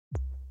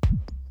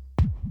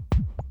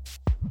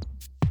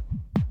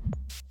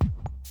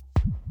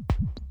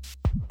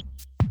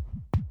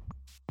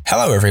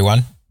Hello,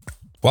 everyone.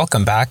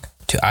 Welcome back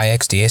to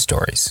IXDA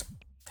Stories,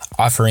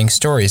 offering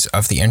stories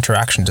of the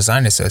Interaction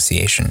Design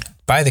Association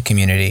by the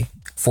community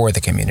for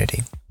the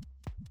community.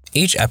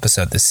 Each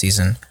episode this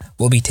season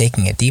will be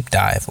taking a deep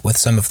dive with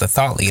some of the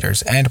thought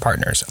leaders and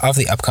partners of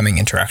the upcoming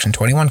Interaction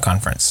 21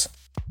 conference.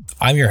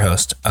 I'm your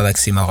host,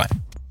 Alexis Morin.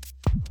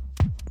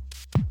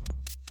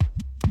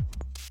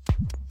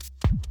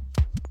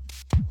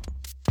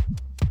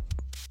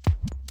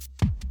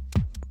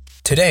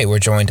 Today, we're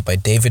joined by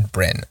David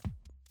Brin,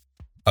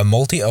 a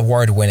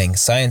multi-award-winning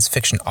science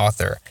fiction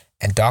author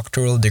and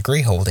doctoral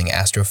degree-holding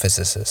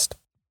astrophysicist.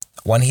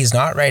 When he's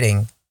not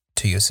writing,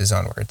 to use his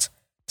own words,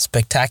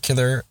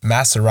 spectacular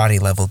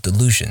Maserati-level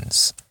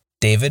delusions,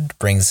 David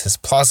brings his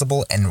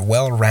plausible and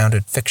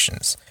well-rounded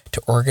fictions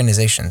to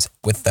organizations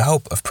with the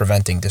hope of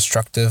preventing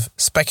destructive,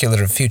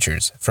 speculative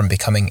futures from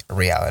becoming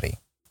reality.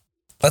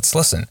 Let's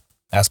listen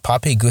as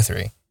Poppy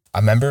Guthrie,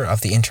 a member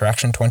of the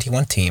Interaction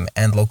 21 team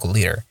and local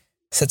leader,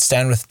 sits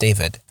down with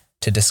David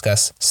to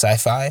discuss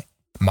sci-fi,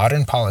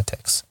 modern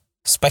politics,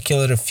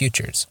 speculative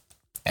futures,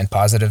 and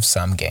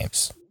positive-sum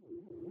games.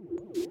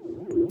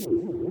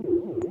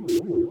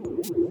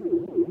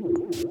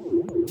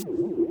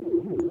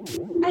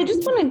 I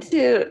just wanted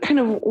to kind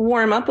of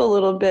warm up a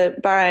little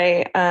bit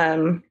by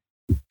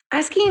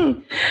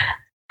asking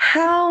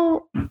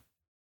how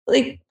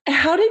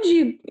did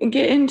you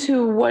get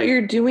into what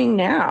you're doing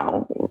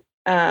now?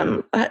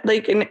 And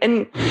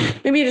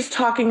maybe just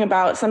talking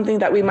about something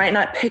that we might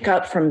not pick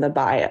up from the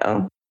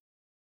bio.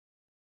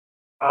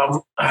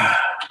 I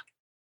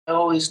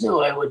always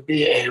knew I would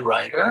be a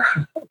writer.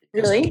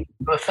 Really?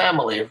 A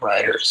family of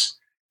writers.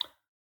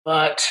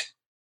 But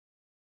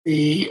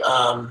the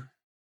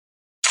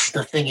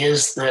thing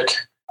is that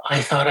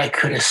I thought I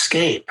could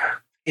escape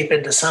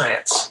into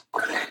science.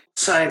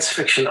 Science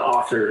fiction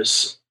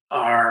authors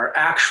are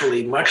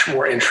actually much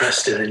more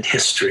interested in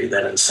history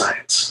than in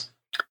science.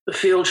 The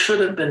field should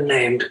have been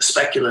named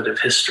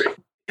speculative history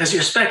because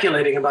you're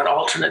speculating about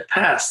alternate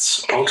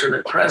pasts,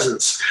 alternate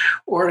presents,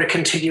 or a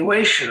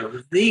continuation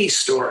of the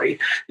story,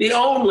 the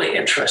only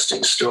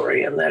interesting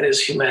story, and that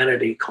is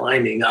humanity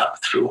climbing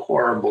up through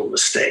horrible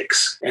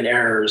mistakes and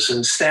errors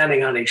and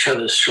standing on each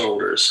other's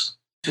shoulders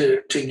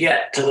to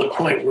get to the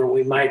point where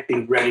we might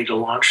be ready to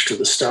launch to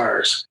the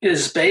stars. It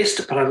is based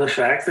upon the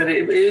fact that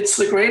it's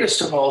the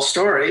greatest of all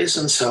stories,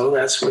 and so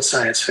that's what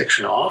science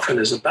fiction often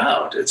is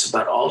about. It's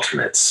about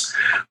alternates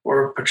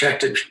or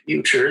projected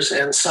futures,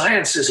 and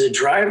science is a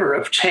driver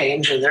of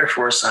change, and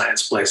therefore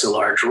science plays a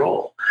large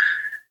role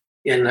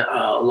in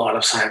a lot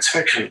of science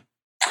fiction.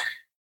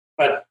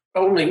 But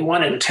only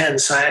 1 in 10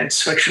 science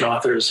fiction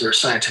authors are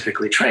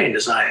scientifically trained,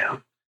 as I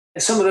am.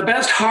 And some of the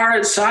best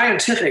hard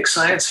scientific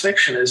science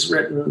fiction is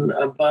written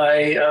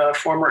by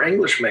former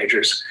English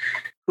majors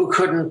who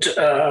couldn't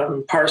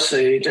parse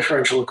a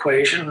differential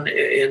equation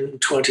in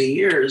 20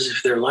 years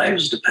if their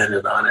lives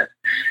depended on it.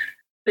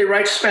 They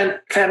write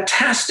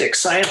fantastic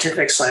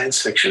scientific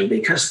science fiction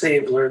because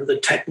they've learned the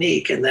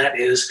technique, and that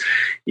is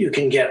you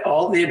can get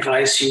all the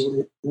advice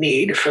you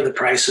need for the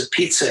price of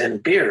pizza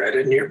and beer at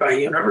a nearby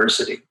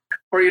university.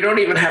 Or you don't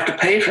even have to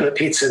pay for the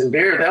pizza and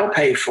beer. They'll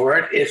pay for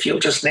it if you'll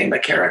just name a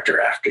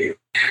character after you.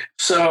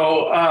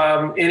 So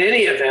in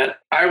any event,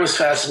 I was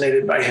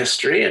fascinated by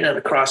history, and then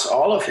across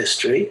all of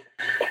history,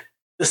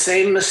 the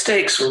same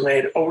mistakes were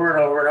made over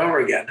and over and over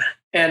again.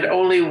 And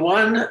only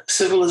one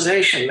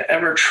civilization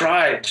ever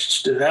tried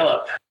to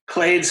develop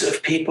clades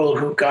of people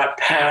who got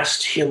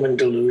past human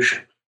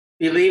delusion,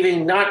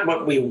 believing not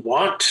what we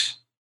want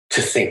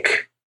to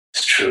think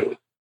is true,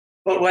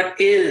 but what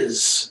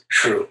is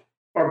true.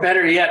 Or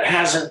better yet,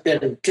 hasn't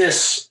been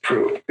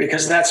disproved,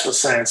 because that's what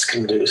science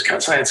can do.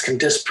 Science can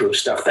disprove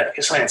stuff.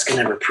 Science can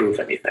never prove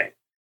anything,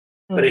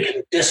 but it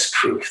can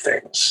disprove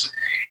things.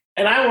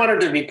 And I wanted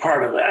to be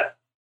part of that.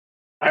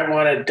 I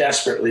wanted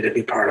desperately to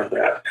be part of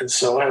that. And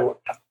so I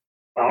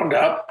wound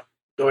up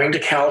going to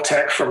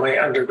Caltech for my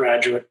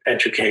undergraduate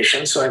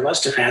education. So I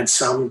must have had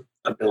some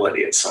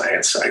ability at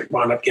science. I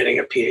wound up getting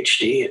a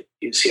PhD at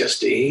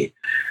UCSD,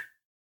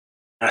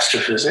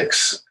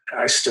 astrophysics.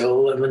 I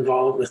still am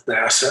involved with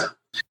NASA.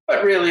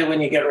 But really, when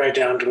you get right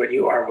down to it,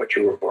 you are what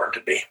you were born to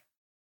be.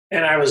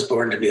 And I was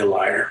born to be a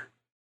liar.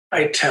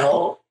 I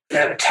tell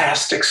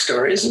fantastic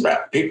stories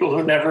about people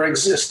who never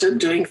existed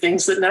doing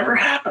things that never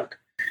happened.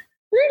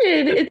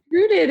 It's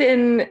rooted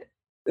in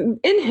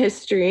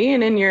history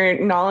and in your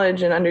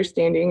knowledge and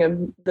understanding of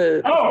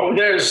the...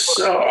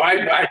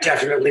 I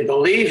definitely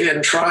believe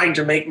in trying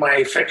to make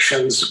my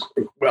fictions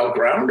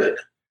well-grounded.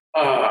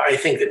 I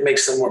think it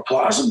makes them more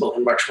plausible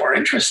and much more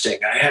interesting.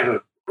 I have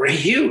a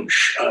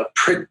huge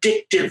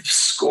predictive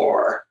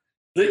score,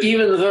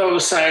 even though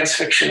science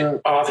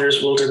fiction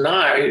authors will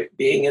deny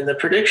being in the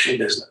prediction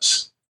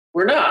business.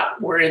 We're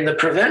not. We're in the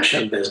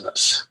prevention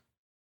business.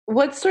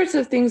 What sorts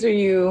of things are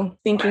you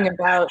thinking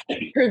about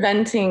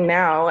preventing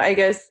now? I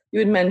guess you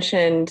had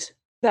mentioned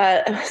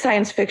that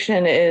science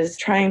fiction is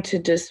trying to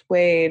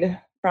dissuade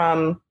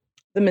from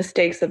the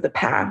mistakes of the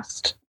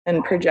past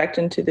and project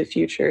into the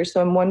future.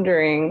 So I'm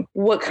wondering,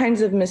 what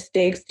kinds of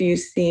mistakes do you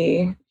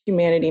see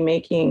humanity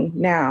making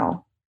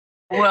now?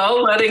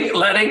 Well,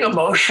 letting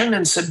emotion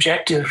and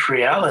subjective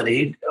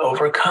reality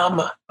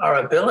overcome our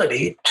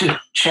ability to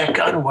check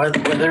on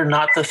whether or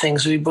not the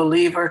things we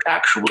believe are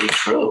actually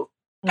true.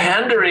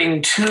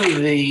 Pandering to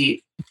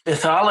the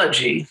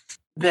mythology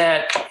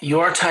that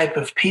your type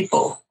of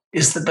people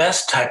is the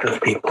best type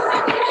of people.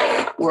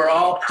 We're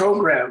all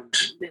programmed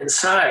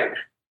inside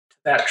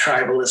that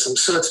tribalism.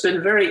 So it's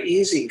been very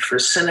easy for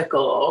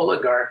cynical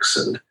oligarchs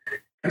and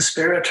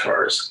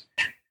conspirators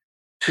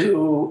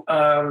to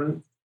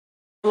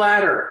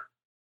flatter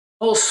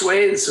whole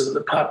swathes of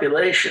the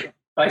population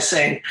by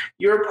saying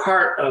you're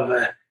part of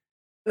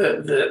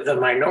the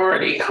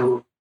minority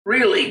who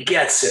really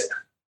gets it,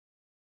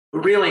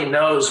 who really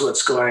knows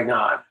what's going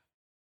on.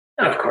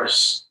 And of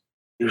course,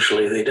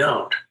 usually they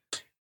don't.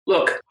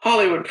 Look,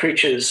 Hollywood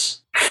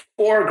preaches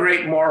 4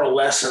 great moral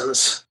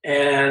lessons,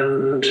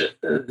 and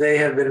they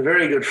have been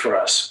very good for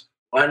us.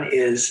 One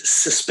is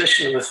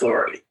suspicion of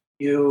authority.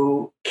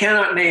 You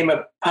cannot name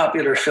a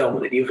popular film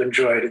that you've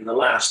enjoyed in the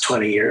last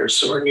 20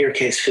 years, or in your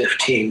case,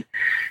 15,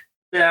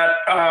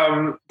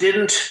 that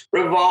didn't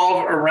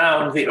revolve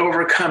around the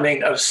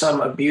overcoming of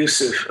some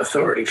abusive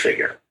authority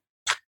figure.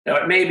 Now,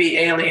 it may be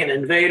alien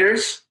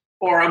invaders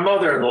or a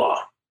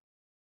mother-in-law,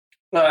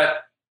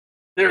 but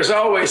there's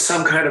always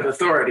some kind of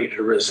authority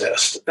to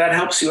resist. That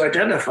helps you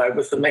identify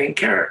with the main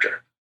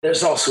character.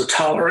 There's also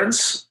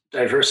tolerance,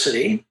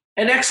 diversity,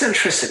 and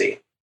eccentricity.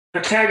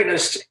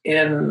 Protagonist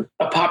in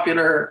a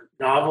popular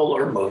novel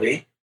or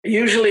movie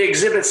usually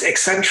exhibits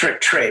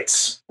eccentric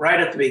traits right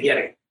at the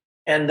beginning,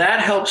 and that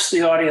helps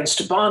the audience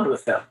to bond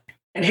with them.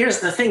 And here's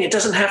the thing, it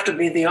doesn't have to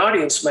be the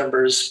audience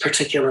member's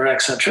particular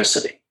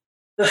eccentricity.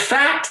 The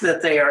fact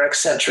that they are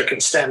eccentric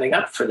and standing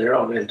up for their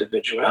own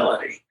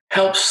individuality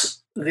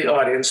helps the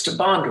audience to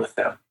bond with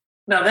them.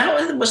 Now,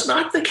 that was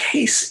not the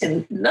case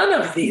in none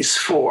of these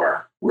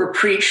 4 were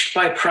preached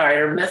by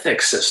prior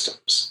mythic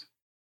systems.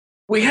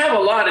 We have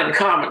a lot in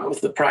common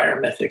with the prior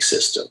mythic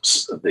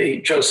systems, the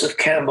Joseph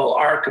Campbell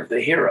arc of the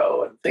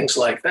hero and things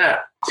like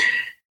that.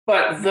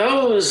 But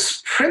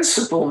those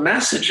principal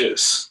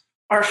messages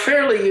are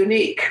fairly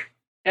unique,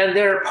 and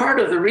they're part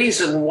of the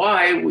reason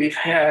why we've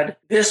had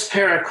this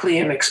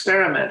Periclean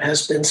experiment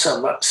has been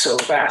so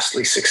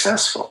vastly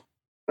successful.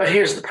 But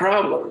here's the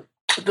problem.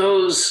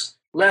 Those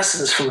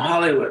lessons from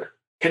Hollywood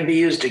can be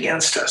used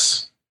against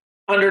us.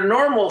 Under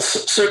normal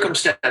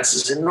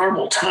circumstances, in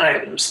normal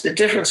times, the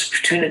difference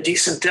between a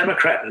decent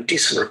Democrat and a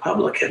decent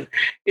Republican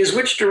is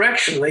which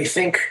direction they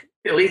think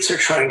elites are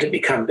trying to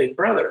become Big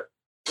Brother.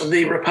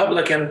 The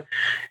Republican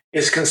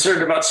is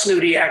concerned about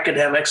snooty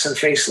academics and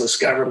faceless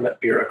government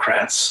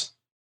bureaucrats.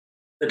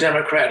 The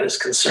Democrat is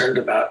concerned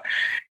about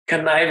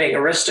conniving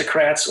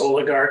aristocrats,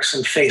 oligarchs,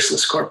 and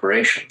faceless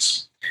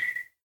corporations.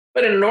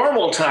 But in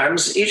normal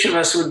times, each of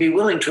us would be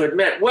willing to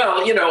admit,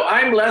 well,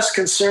 I'm less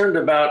concerned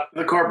about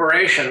the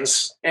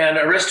corporations and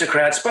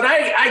aristocrats, but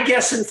I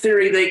guess in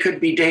theory they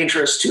could be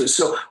dangerous too.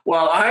 So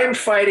while I'm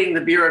fighting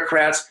the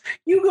bureaucrats,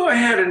 you go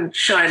ahead and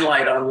shine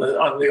light on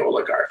the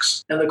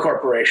oligarchs and the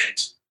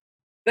corporations.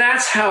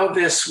 That's how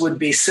this would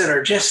be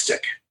synergistic.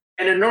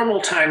 And in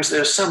normal times,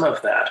 there's some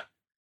of that.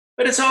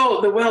 But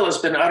the well has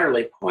been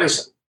utterly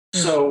poisoned.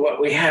 Mm-hmm. So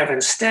what we have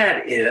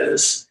instead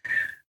is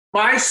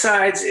my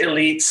side's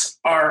elites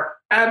are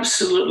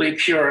absolutely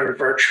pure and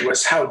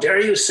virtuous. How dare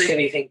you say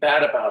anything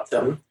bad about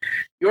them?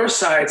 Your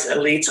side's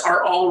elites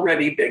are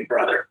already Big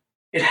Brother.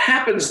 It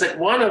happens that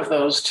one of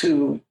those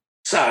 2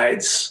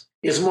 sides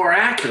is more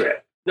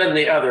accurate than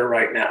the other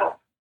right now.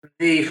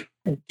 The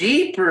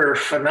deeper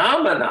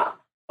phenomenon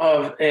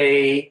of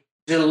a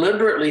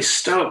deliberately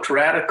stoked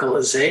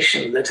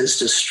radicalization that has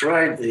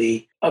destroyed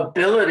the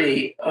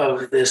ability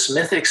of this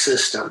mythic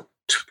system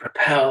to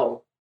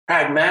propel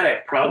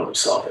pragmatic problem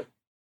solving.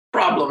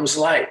 Problems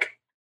like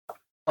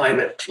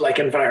climate, like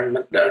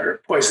environment,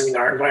 or poisoning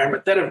our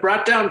environment that have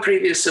brought down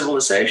previous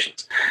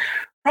civilizations.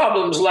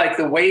 Problems like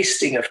the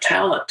wasting of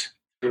talent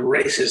through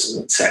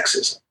racism and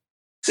sexism.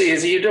 See,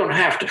 you don't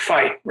have to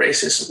fight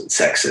racism and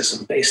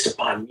sexism based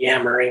upon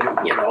yammering,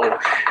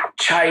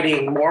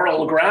 chiding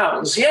moral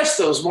grounds. Yes,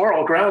 those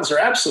moral grounds are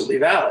absolutely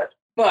valid,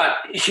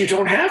 but you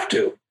don't have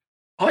to.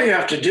 All you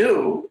have to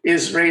do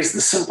is raise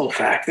the simple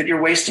fact that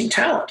you're wasting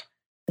talent.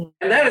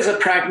 And that is a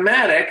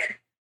pragmatic,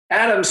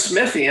 Adam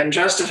Smithian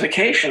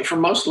justification for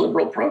most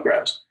liberal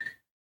programs.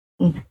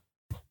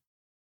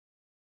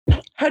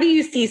 How do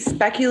you see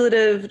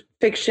speculative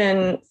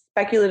fiction,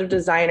 speculative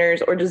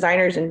designers, or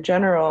designers in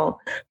general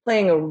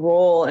playing a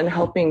role in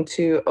helping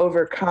to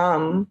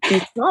overcome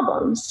these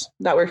problems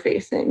that we're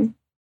facing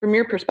from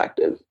your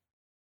perspective?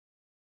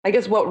 I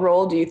guess what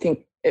role do you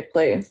think it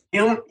plays?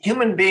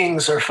 Human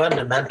beings are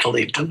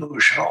fundamentally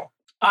delusional.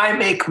 I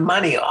make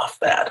money off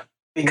that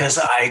because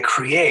I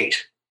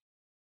create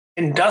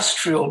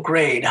industrial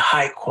grade,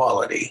 high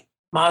quality,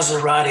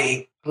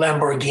 Maserati,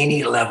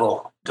 Lamborghini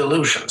level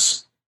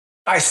delusions.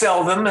 I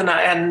sell them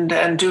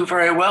and do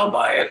very well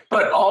by it.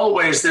 But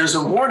always there's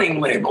a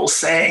warning label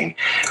saying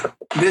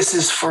this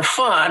is for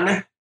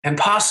fun and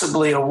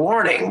possibly a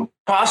warning,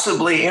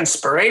 possibly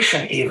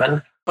inspiration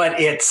even, but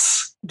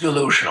it's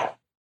delusional.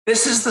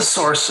 This is the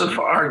source of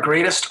our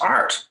greatest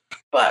art.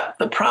 But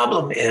the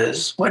problem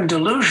is when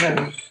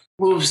delusion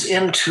moves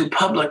into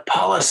public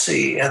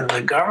policy and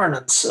the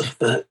governance of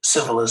the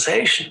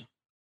civilization,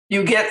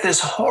 you get this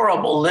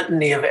horrible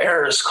litany of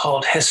errors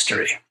called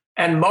history.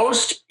 And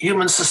most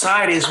human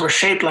societies were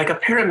shaped like a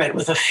pyramid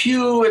with a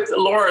few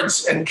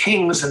lords and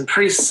kings and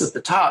priests at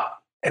the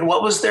top. And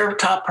what was their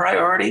top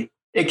priority?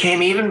 It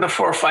came even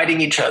before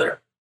fighting each other.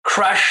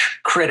 Crush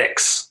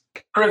critics.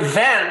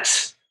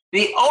 Prevent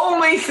the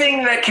only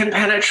thing that can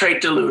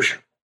penetrate delusion.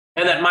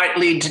 And that might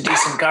lead to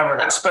decent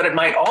governance, but it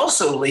might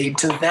also lead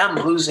to them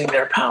losing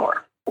their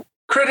power.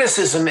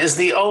 Criticism is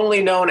the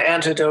only known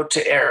antidote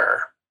to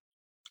error.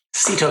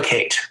 Cito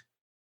Kate.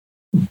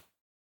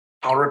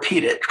 I'll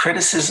repeat it.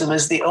 Criticism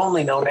is the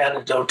only known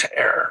antidote to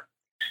error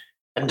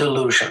and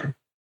delusion.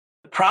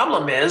 The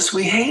problem is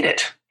we hate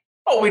it.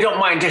 Oh, we don't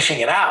mind dishing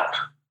it out,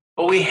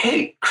 but we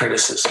hate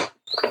criticism.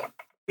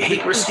 We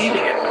hate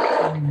receiving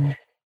it.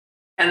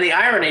 And the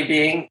irony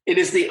being, it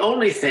is the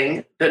only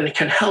thing that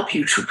can help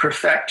you to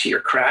perfect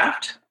your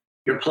craft,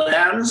 your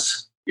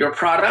plans, your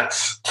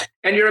products,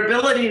 and your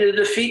ability to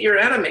defeat your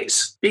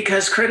enemies,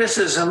 because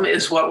criticism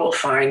is what will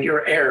find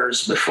your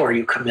errors before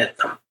you commit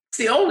them. It's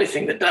the only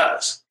thing that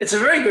does. It's a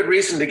very good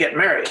reason to get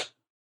married.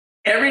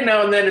 Every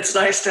now and then it's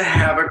nice to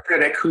have a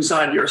critic who's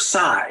on your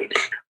side.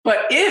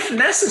 But if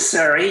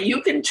necessary,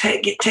 you can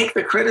take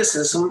the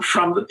criticism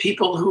from the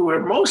people who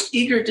are most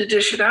eager to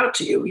dish it out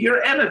to you,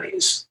 your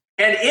enemies.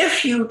 And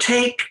if you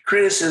take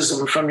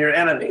criticism from your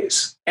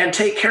enemies and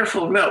take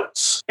careful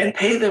notes and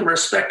pay them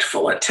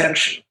respectful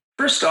attention,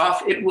 first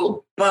off, it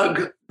will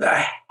bug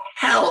the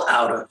hell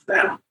out of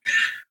them.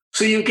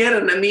 So you get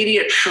an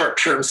immediate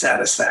short-term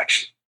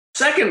satisfaction.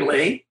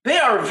 Secondly, they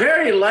are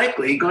very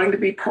likely going to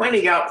be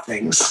pointing out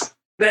things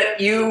that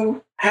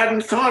you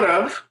hadn't thought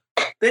of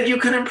that you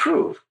can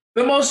improve.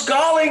 The most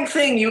galling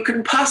thing you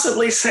can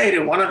possibly say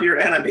to one of your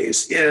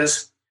enemies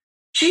is,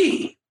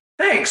 gee,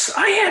 thanks,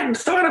 I hadn't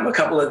thought of a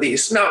couple of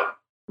these. Now,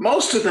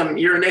 most of them,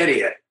 you're an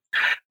idiot.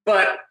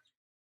 But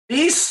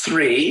these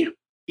three,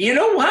 you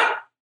know what?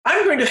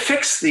 I'm going to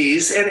fix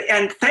these,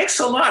 and thanks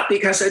a lot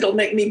because it'll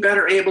make me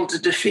better able to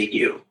defeat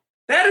you.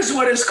 That is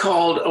what is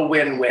called a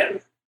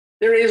win-win.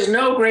 There is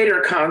no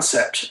greater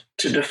concept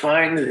to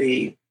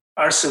define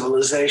our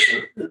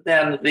civilization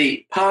than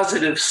the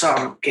positive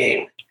sum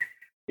game.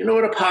 You know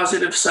what a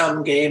positive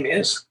sum game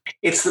is?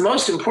 It's the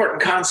most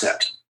important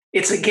concept.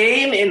 It's a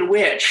game in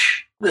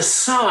which the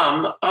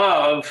sum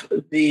of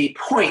the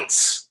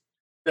points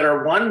that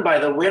are won by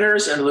the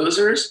winners and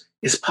losers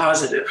is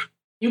positive.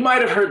 You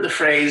might have heard the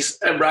phrase,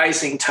 a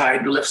rising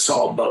tide lifts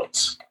all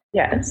boats.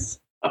 Yes.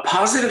 A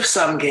positive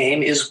sum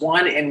game is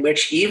one in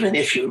which even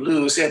if you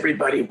lose,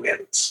 everybody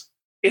wins.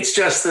 It's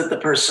just that the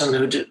person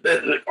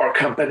or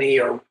company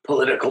or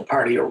political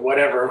party or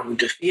whatever who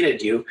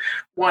defeated you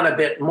won a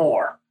bit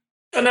more.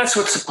 And that's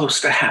what's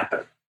supposed to happen.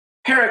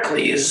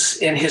 Pericles,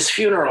 in his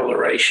funeral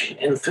oration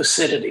in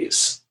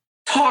Thucydides,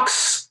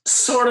 talks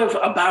sort of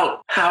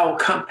about how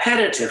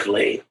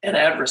competitively and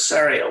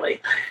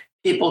adversarially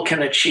people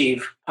can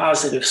achieve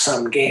positive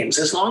sum games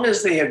as long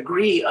as they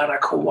agree on a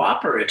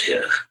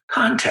cooperative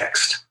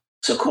context.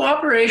 So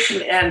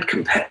cooperation and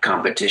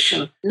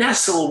competition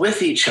nestle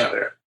with each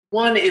other.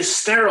 One is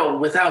sterile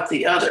without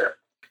the other.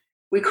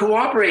 We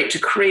cooperate to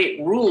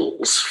create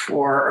rules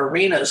for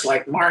arenas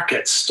like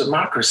markets,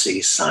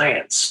 democracy,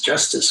 science,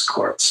 justice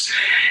courts.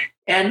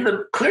 And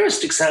the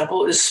clearest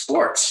example is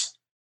sports,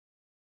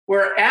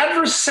 where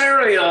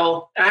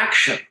adversarial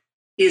action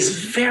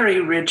is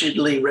very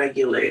rigidly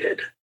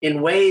regulated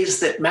in ways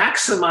that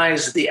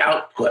maximize the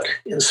output.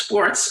 In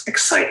sports,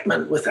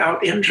 excitement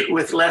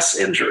with less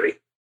injury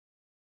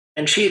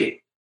and cheating.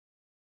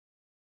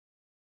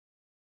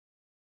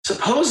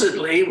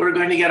 Supposedly, we're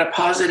going to get a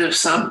positive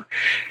sum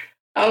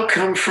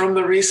outcome from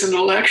the recent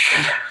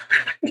election.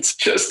 It's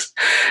just,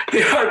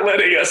 they aren't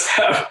letting us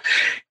have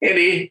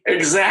any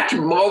exact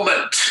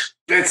moment.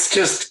 It's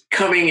just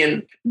coming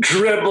in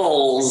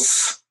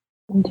dribbles.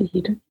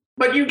 Indeed.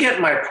 But you get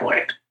my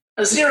point.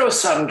 A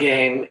zero-sum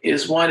game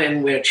is one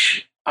in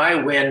which I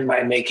win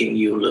by making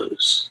you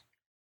lose.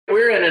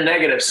 We're in a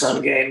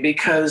negative-sum game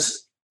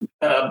because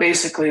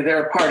basically there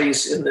are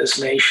parties in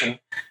this nation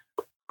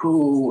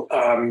who,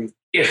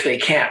 if they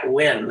can't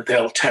win,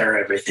 they'll tear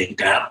everything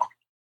down.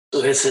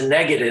 So it's a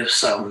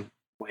negative-sum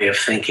way of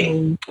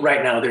thinking.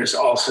 Right now, there's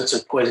all sorts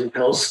of poison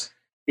pills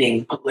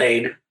being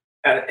laid,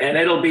 and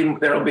there'll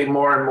be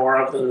more and more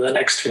of them in the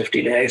next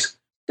 50 days.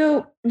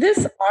 So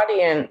this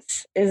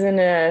audience is in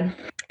an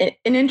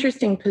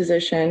interesting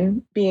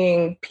position,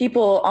 being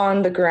people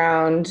on the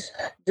ground,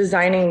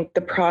 designing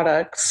the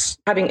products,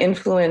 having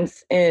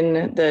influence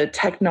in the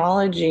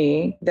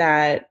technology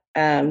that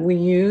we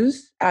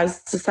use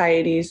as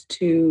societies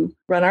to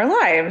run our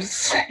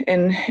lives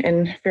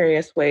in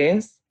various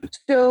ways.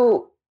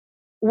 So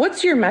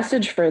what's your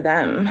message for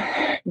them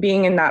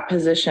being in that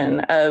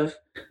position of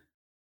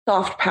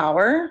soft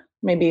power,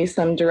 maybe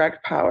some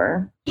direct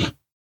power?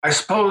 I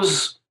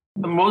suppose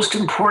the most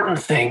important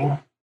thing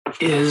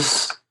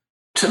is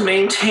to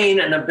maintain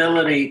an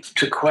ability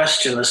to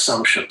question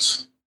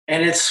assumptions.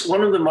 And it's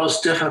one of the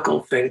most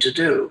difficult things to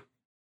do,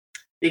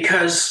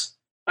 because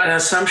an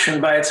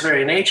assumption by its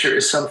very nature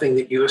is something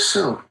that you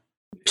assume.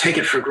 You take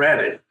it for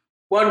granted.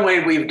 One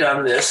way we've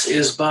done this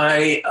is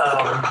by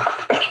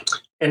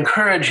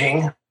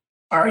encouraging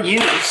our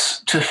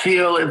youths to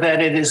feel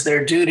that it is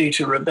their duty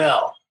to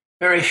rebel.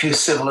 Very few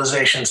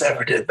civilizations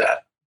ever did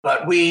that.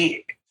 But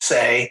we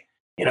say,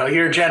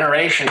 your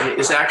generation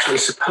is actually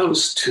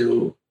supposed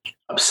to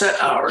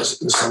upset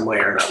ours in some way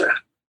or another.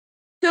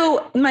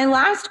 So my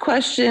last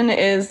question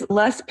is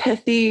less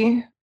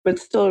pithy, but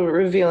still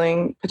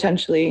revealing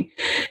potentially.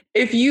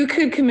 If you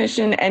could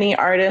commission any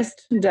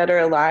artist, dead or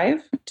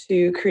alive,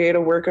 to create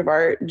a work of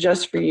art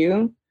just for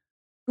you,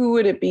 who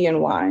would it be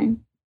and why?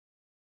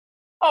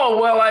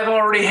 Oh, well, I've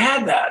already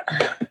had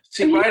that.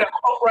 See,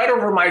 right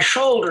over my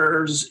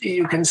shoulders,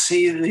 you can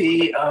see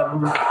the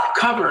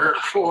cover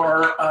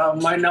for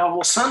my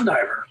novel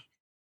Sundiver.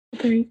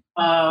 Okay.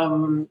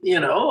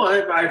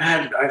 I've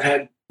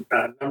had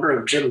a number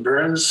of Jim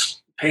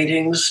Burns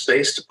paintings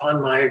based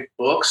upon my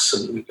books,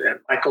 and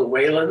Michael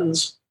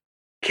Whalen's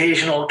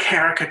occasional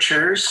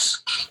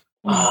caricatures.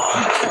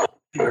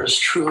 Yours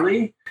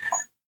truly.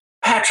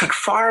 Patrick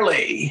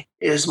Farley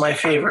is my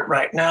favorite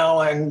right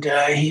now, and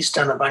he's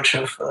done a bunch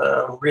of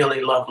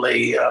really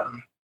lovely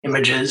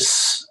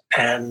images,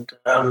 and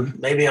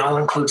maybe I'll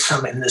include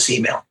some in this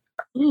email.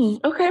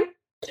 Okay.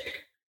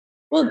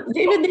 Well,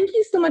 David, thank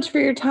you so much for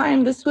your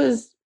time. This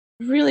was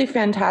really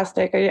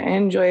fantastic. I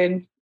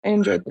enjoyed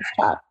this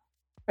chat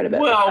quite a bit.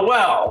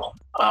 Well.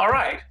 All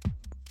right.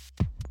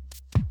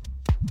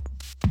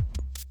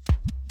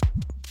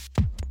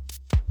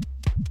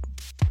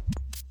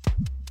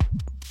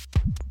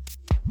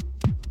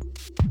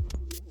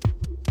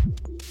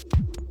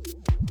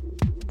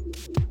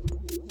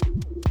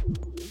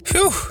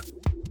 Phew.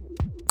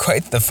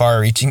 Quite the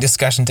far-reaching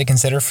discussion to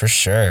consider for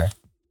sure.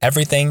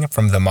 Everything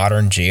from the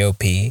modern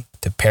GOP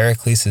to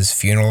Pericles'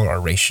 funeral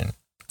oration,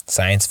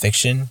 science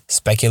fiction,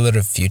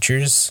 speculative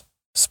futures,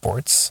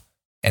 sports,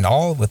 and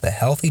all with a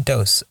healthy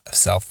dose of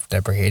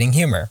self-deprecating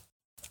humor.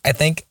 I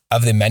think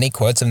of the many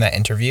quotes in that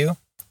interview,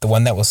 the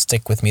one that will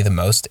stick with me the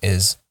most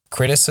is,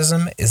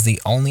 "Criticism is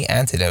the only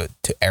antidote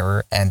to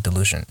error and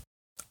delusion."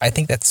 I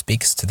think that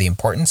speaks to the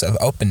importance of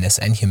openness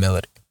and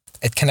humility.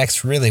 It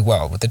connects really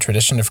well with the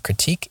tradition of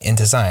critique in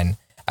design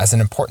as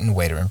an important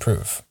way to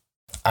improve.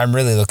 I'm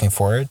really looking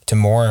forward to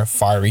more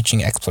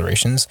far-reaching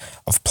explorations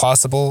of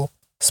plausible,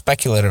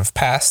 speculative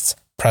pasts,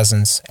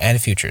 presents,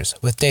 and futures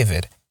with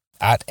David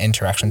at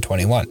Interaction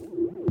 21.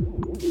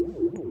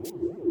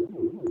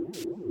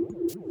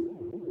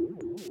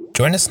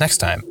 Join us next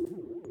time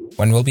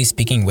when we'll be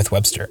speaking with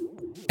Webster,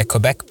 a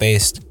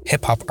Quebec-based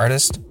hip-hop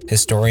artist,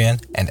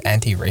 historian, and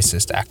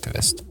anti-racist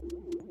activist.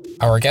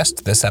 Our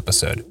guest this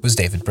episode was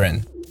David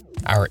Brin.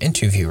 Our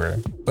interviewer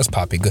was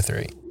Poppy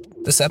Guthrie.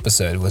 This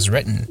episode was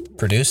written,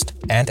 produced,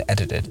 and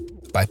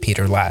edited by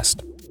Peter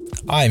Last.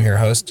 I'm your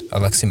host,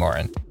 Alexi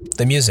Morin.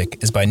 The music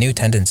is by New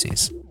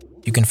Tendencies.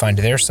 You can find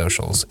their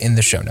socials in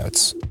the show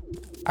notes.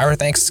 Our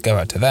thanks go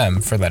out to them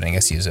for letting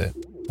us use it.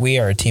 We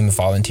are a team of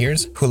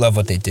volunteers who love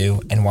what they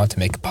do and want to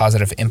make a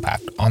positive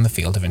impact on the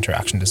field of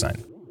interaction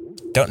design.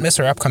 Don't miss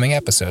our upcoming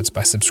episodes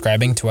by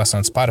subscribing to us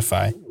on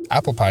Spotify,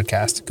 Apple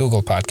Podcasts,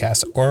 Google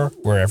Podcasts, or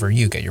wherever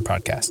you get your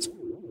podcasts.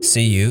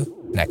 See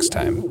you next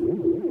time.